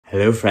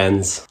Hello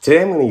friends.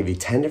 Today I'm going to give you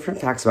 10 different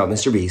facts about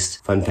Mr.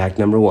 Beast. Fun fact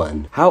number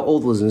 1. How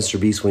old was Mr.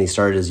 Beast when he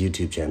started his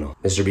YouTube channel?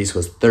 Mr. Beast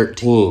was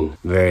 13.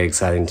 Very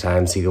exciting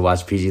times he could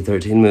watch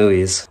PG-13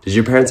 movies. Did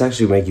your parents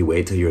actually make you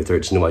wait till you were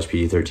 13 to watch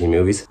PG-13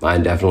 movies?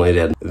 Mine definitely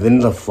did. Then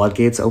the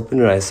floodgates opened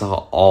and I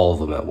saw all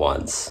of them at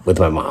once with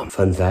my mom.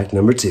 Fun fact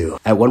number 2.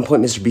 At one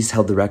point Mr. Beast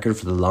held the record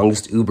for the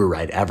longest Uber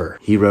ride ever.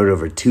 He rode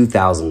over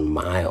 2,000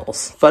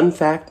 miles. Fun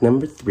fact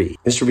number 3.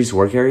 Mr. Beast's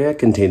work area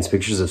contains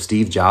pictures of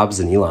Steve Jobs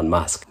and Elon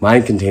Musk.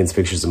 Mine contains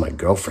pictures of my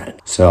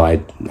girlfriend, so I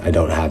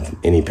don't have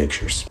any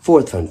pictures.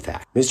 4th fun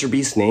fact. Mr.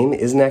 Beast's name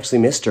isn't actually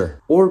Mr.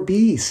 or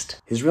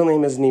Beast. His real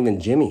name isn't even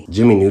Jimmy.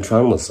 Jimmy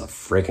Neutron was a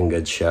freaking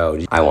good show.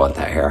 I want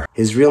that hair.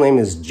 His real name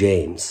is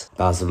James,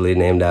 possibly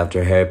named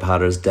after Harry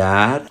Potter's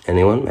dad.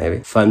 Anyone?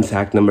 Maybe. Fun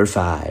fact number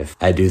 5.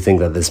 I do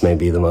think that this may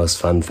be the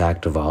most fun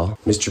fact of all.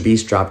 Mr.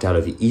 Beast dropped out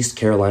of East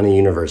Carolina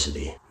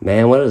University.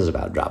 Man, what is it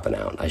about dropping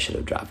out? I should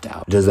have dropped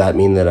out. Does that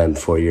mean that I'm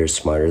 4 years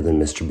smarter than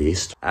Mr.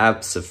 Beast?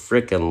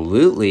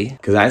 Abso-frickin-lutely,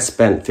 because I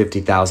spent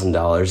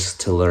 $50,000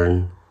 to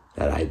learn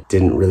that I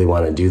didn't really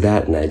want to do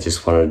that and I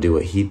just wanted to do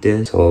what he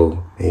did.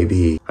 So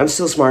maybe I'm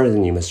still smarter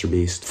than you, Mr.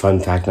 Beast. Fun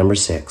fact number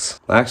 6.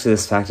 Well, actually,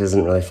 this fact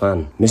isn't really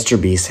fun. Mr.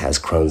 Beast has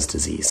Crohn's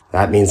disease.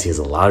 That means he has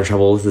a lot of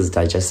trouble with his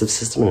digestive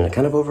system and it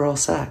kind of overall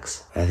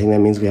sucks. I think that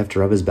means we have to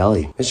rub his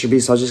belly. Mr.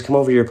 Beast, I'll just come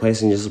over to your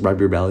place and just rub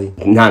your belly.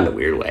 Not in a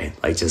weird way,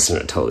 like just in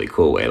a totally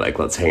cool way, like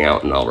let's hang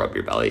out and I'll rub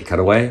your belly kind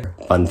of way.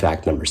 Fun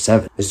fact number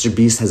 7. Mr.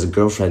 Beast has a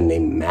girlfriend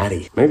named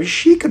Maddie. Maybe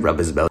she could rub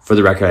his belly. For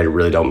the record, I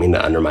really don't mean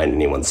to undermine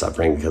anyone's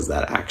suffering because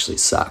that actually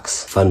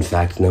sucks. Fun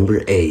fact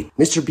number 8.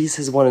 Mr. Beast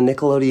has won a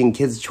Nickelodeon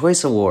Kids'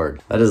 Choice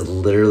Award. That is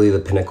literally the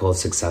pinnacle of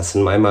success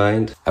in my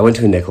mind. I went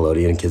to a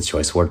Nickelodeon Kids'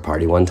 Choice Award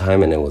party one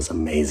time and it was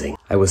amazing.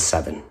 I was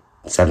 17.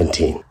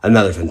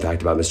 Another fun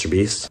fact about Mr.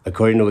 Beast.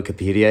 According to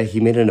Wikipedia,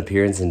 he made an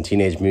appearance in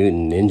Teenage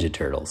Mutant Ninja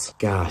Turtles.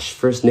 Gosh,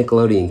 first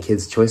Nickelodeon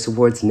Kids' Choice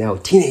Awards, now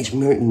Teenage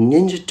Mutant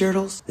Ninja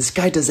Turtles? This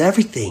guy does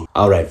everything.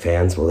 Alright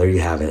fans, well there you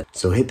have it.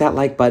 So hit that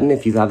like button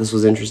if you thought this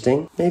was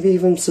interesting. Maybe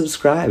even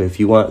subscribe if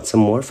you want some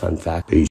more fun facts. Peace.